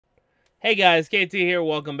Hey guys, KT here.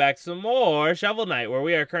 Welcome back to some more Shovel Knight, where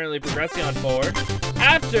we are currently progressing on 4.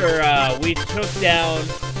 After we took down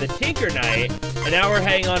the Tinker Knight, and now we're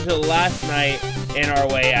heading on to the last night in our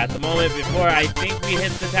way at the moment before I think we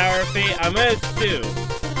hit the Tower of Fate. I'm going to assume.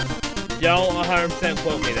 Don't 100%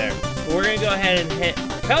 quote me there. But we're going to go ahead and hit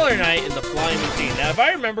Propeller Knight in the Flying Machine. Now, if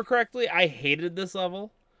I remember correctly, I hated this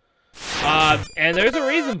level. And there's a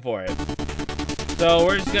reason for it. So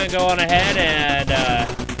we're just going to go on ahead and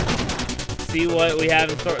see what we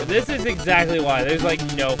have in store. This is exactly why. There's like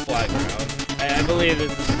no flat ground. I believe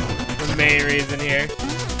this is the main reason here.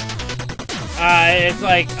 It's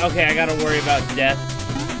like, okay, I gotta worry about death.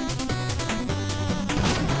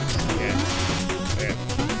 Okay.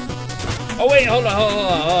 Oh wait, hold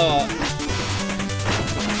on.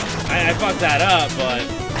 I fucked that up, but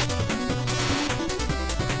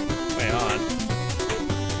wait, hold on.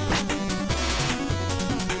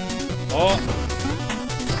 Oh.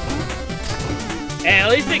 Hey,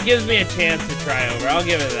 at least it gives me a chance to try over. I'll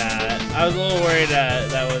give it that. I was a little worried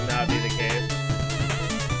that would not be the case.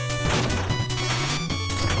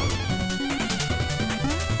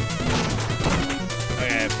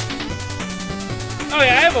 Okay. Oh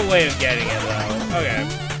yeah, I have a way of getting it though. Okay.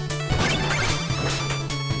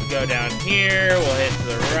 Go down here. We'll hit to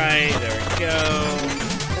the right. There we go.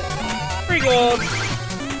 Free gold.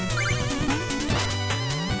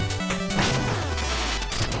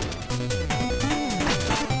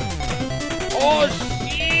 Oh,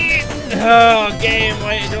 shit! Oh, game,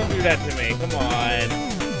 wait, don't do that to me. Come on.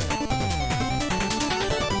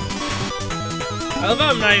 I love how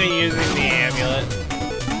I'm not even using the amulet.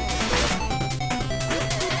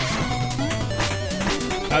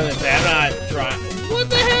 I was gonna say, I'm not trying. What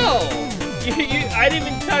the hell? I didn't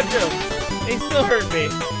even touch him. He still hurt me.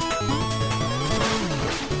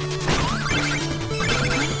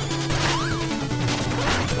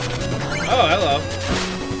 Oh, hello.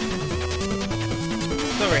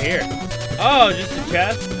 Over here. Oh, just a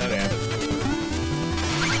chest? Okay.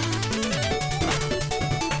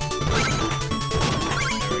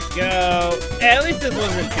 There we go. Hey, at least this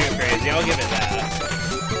wasn't too crazy. I'll give it that.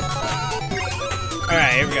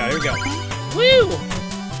 Alright, here we go. Woo!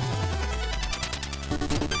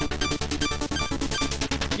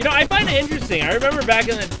 You know, I find it interesting. I remember back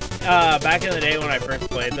in the day when I first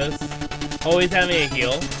played this, always having a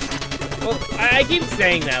heal. Well, I keep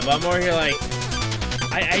saying that, but I'm more here like,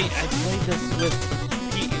 I played this with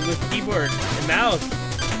keyboard and mouse,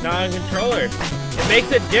 not on controller. It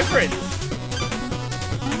makes a difference.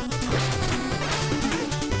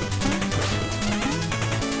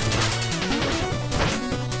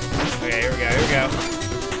 Okay, here we go.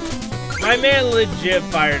 My man legit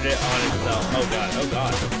fired it on himself. Oh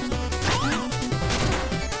god.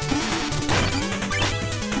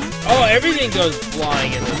 Oh, everything goes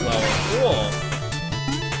flying in this level. Cool.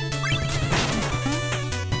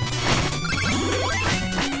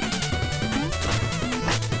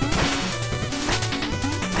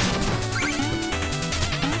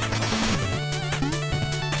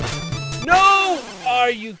 Are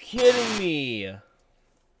you kidding me?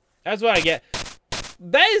 That's what I get.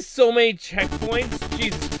 That is so many checkpoints.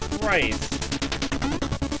 Jesus Christ.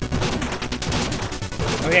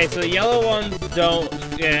 Okay, so the yellow ones don't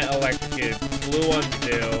get electrocuted. Blue ones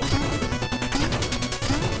do.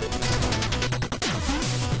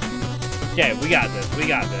 Okay, we got this.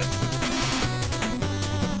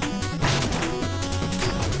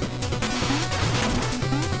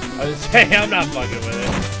 I was saying, I'm not fucking with it.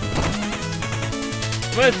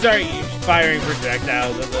 I'm gonna start firing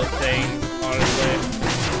projectiles at those things, honestly.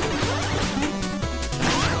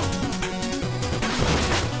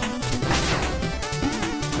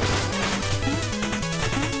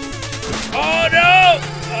 Oh no!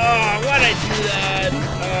 Oh, why'd I do that?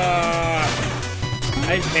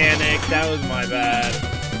 I panicked. That was my bad.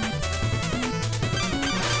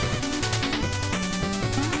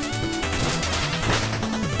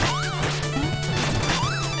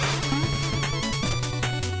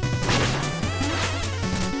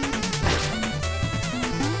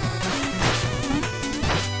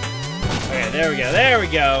 There we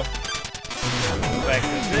go. Go back to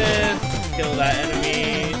this. Kill that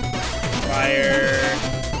enemy. Fire.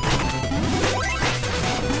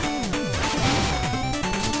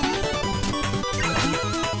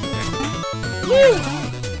 Woo!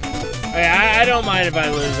 Okay, I don't mind if I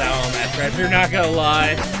lose out on that treasure, not gonna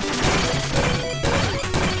lie.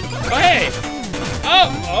 Oh, hey!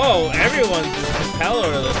 Oh, everyone's just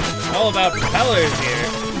propeller. All about propellers here.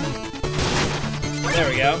 There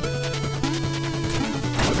we go.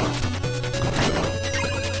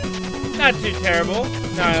 Not too terrible.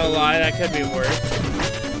 Not gonna lie, that could be worse.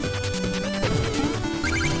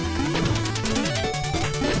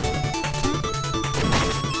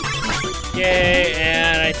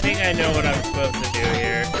 I think I know what I'm supposed to do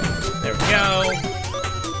here. There we go.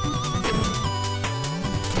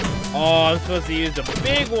 Oh, I'm supposed to use the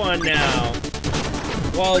big one now.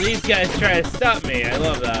 While these guys try to stop me. I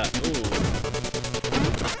love that.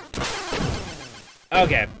 Ooh.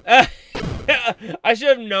 Okay. I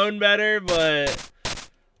should have known better, but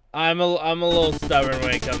I'm a little stubborn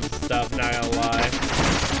when it comes to stuff, not gonna lie.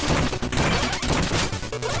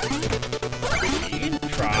 You can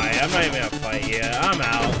try. I'm not even gonna fight you. I'm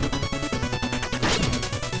out.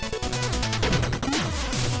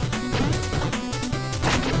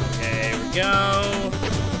 Okay, here we go.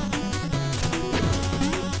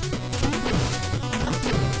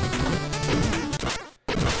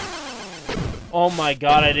 Oh my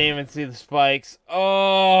god, I didn't even see the spikes.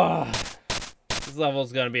 Oh, this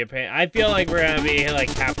level's gonna be a pain. I feel like we're gonna be like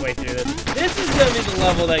halfway through this. This is gonna be the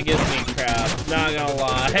level that gives me crap. Not gonna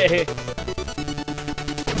lie.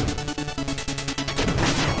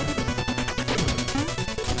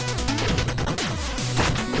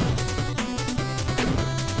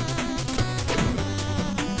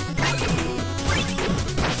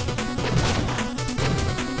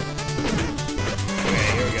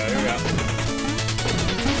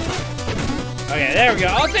 Okay, there we go.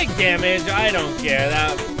 I'll take damage. I don't care.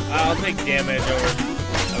 I'll take damage over.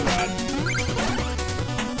 Oh god.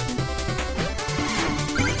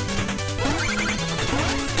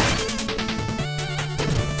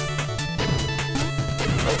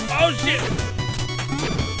 Oh shit!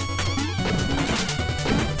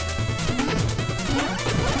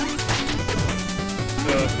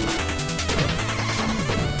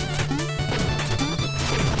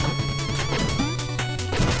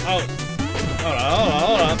 Oh.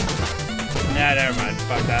 Hold on. Nah, never mind.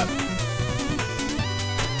 Fuck that.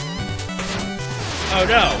 Oh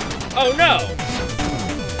no! Oh no!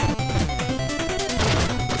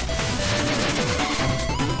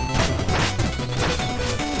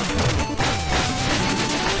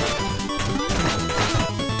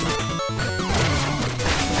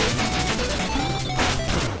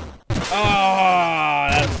 Oh,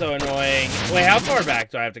 that's so annoying. Wait, how far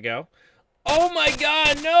back do I have to go? Oh my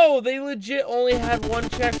god, no! They legit only had one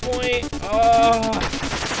checkpoint. Oh.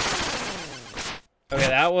 Okay,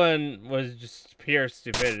 that one was just pure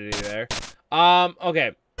stupidity there.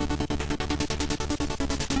 Okay.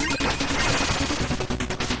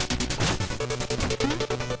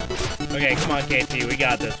 Okay, come on, KT. We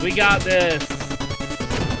got this. We got this.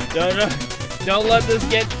 Don't let this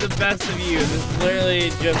get the best of you. This is literally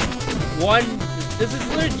just one. This is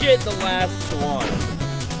legit the last one.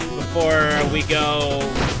 Before we go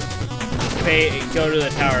to the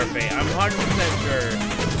Tower of Fate. I'm 100% sure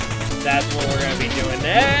that's what we're going to be doing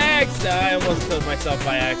next. I almost killed myself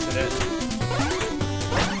by accident.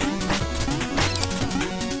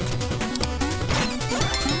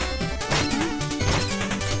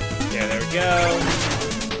 Yeah, there we go.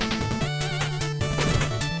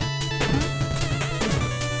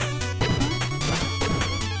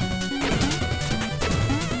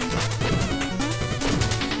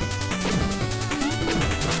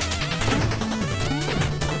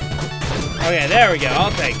 Okay, there we go.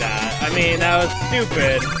 I'll take that. I mean, that was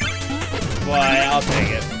stupid, but I'll take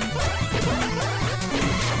it.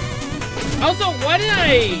 Also, why did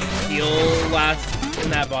I heal last in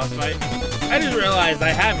that boss fight? I just realized I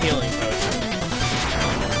have healing potions.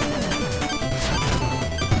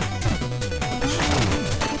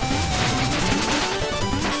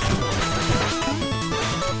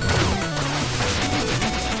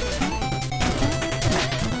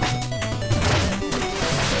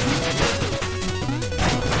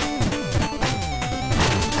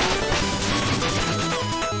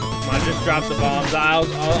 Just drop the bombs. I'll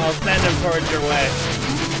send them towards your way.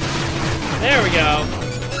 There we go.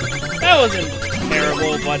 That wasn't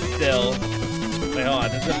terrible, but still. Wait, hold on.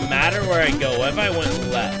 Does it matter where I go? What if I went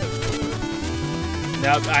left?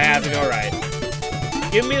 Nope, I have to go right.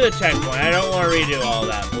 Give me the checkpoint. I don't want to redo all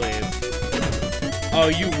that, please. Oh,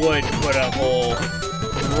 you would put a hole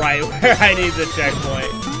right where I need the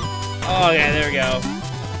checkpoint. Oh, okay, there we go.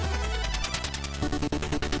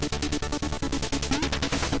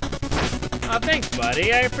 Oh, thanks,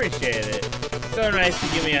 buddy. I appreciate it. So nice to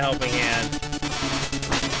give me a helping hand.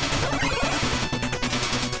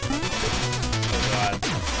 Oh, God.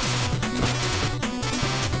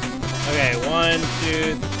 Okay, 1,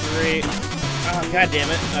 2, 3. Oh, God damn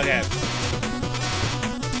it. Okay.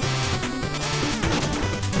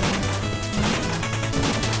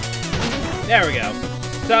 There we go.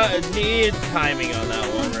 So, it needed timing on that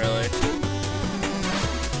one, really.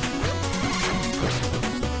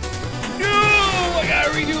 No! I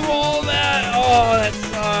gotta redo all that! Oh, that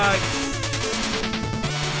sucks.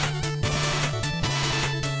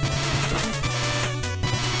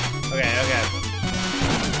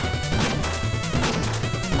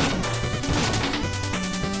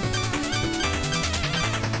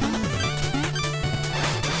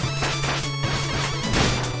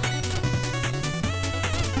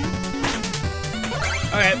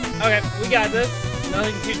 got this.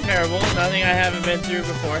 Nothing too terrible. Nothing I haven't been through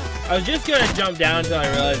before. I was just gonna jump down until I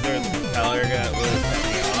realized there was a propeller that would set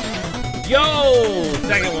me off. Yo!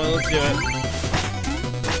 Second one, let's do it.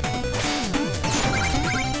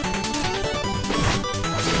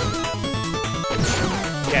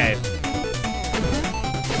 Okay.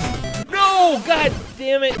 No! God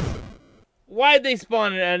damn it! Why'd they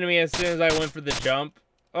spawn an enemy as soon as I went for the jump?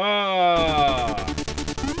 Oh.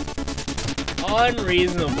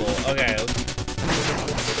 Unreasonable. Okay.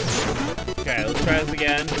 Okay, let's try this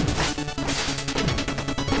again.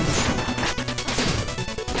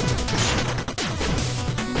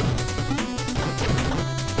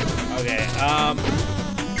 Okay,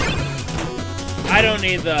 I don't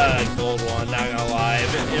need the gold one, not gonna lie.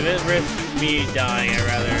 If it risks me dying, I'd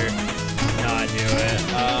rather not do it.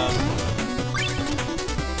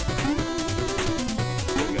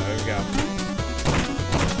 Here we go.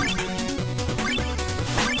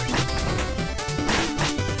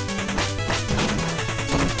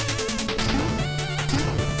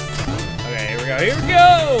 Okay, here we go. Here we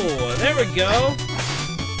go! There we go!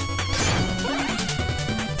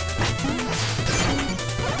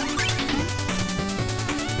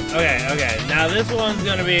 Okay, now this one's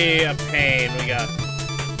gonna be a pain. We gotta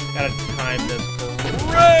time this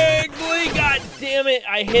correctly. God damn it!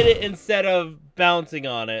 I hit it instead of bouncing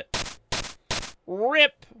on it.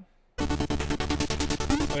 Rip!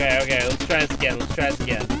 Okay, let's try this again.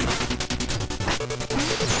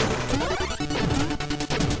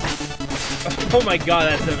 Oh my god,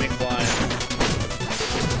 that sent me flying.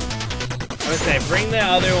 I would say, bring the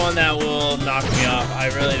other one that will knock me off. I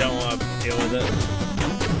really don't want to deal with it.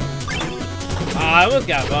 I almost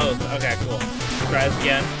got both. Okay, cool. Let's try this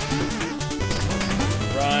again.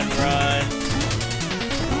 Run.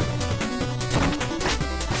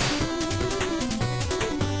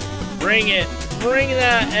 Bring it. Bring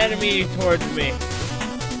that enemy towards me.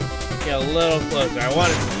 Get a little closer. I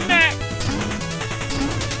want to smack.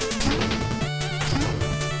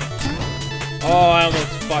 Oh, I almost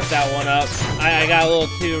fucked that one up. I got a little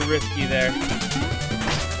too risky there.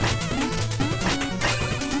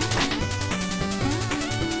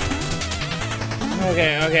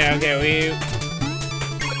 Okay, oh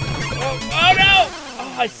no!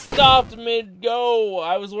 Oh, I stopped mid-go.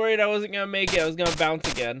 I was worried I wasn't gonna make it. I was gonna bounce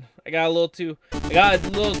again. I got a little too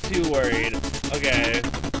worried. Okay.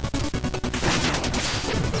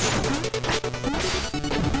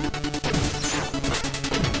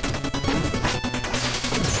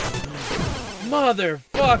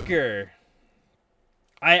 Motherfucker!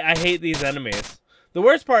 I hate these enemies. The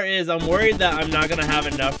worst part is I'm worried that I'm not gonna have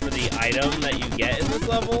enough for the item that you get in this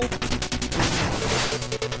level.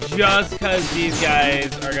 Just because these guys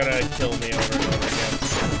are gonna kill me over and over again.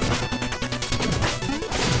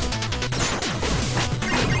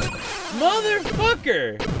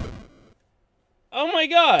 Motherfucker! Oh my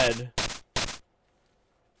god.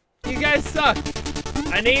 These guys suck.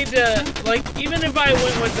 I need to, like, even if I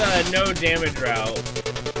went with the no damage route,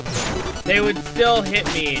 they would still hit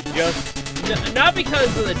me just... Not because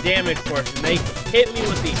of the damage portion, they hit me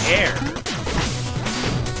with the air.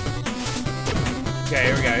 Okay,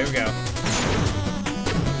 here we go.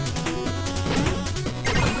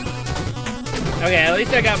 Okay, at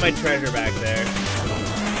least I got my treasure back there.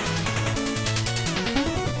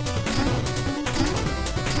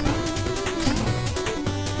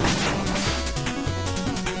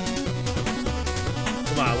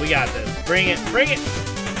 Come on, we got this. Bring it.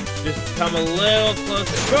 Just come a little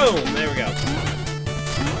closer. Boom! There we go.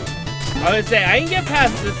 I would say I can get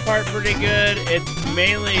past this part pretty good. It's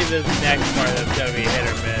mainly this next part that's gonna be hit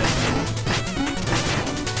or miss.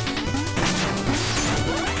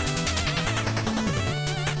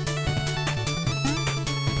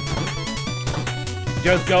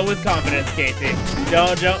 Just go with confidence, Casey.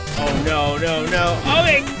 Don't. Oh, no.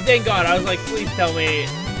 Okay, thank God. I was like, please tell me.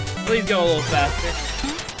 Please go a little faster.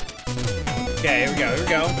 Okay, here we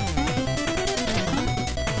go.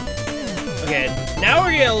 Okay, now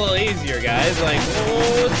we're getting a little easier, guys. Like,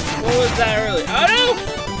 what was that earlier? Oh, no!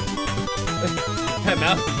 That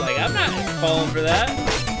mouse is like, I'm not falling for that.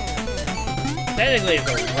 Technically, it's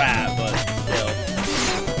a rat, but still.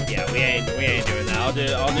 Yeah, we ain't doing that. I'll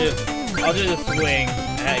do the swing.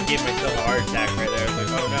 I gave myself a heart attack right there. I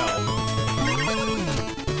was like, oh,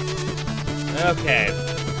 no. Okay.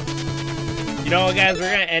 You know what, guys?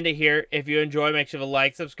 We're going to end it here. If you enjoy, make sure to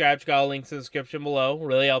like, subscribe, check out links in the description below.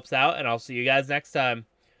 Really helps out, and I'll see you guys next time.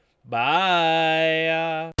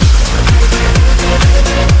 Bye.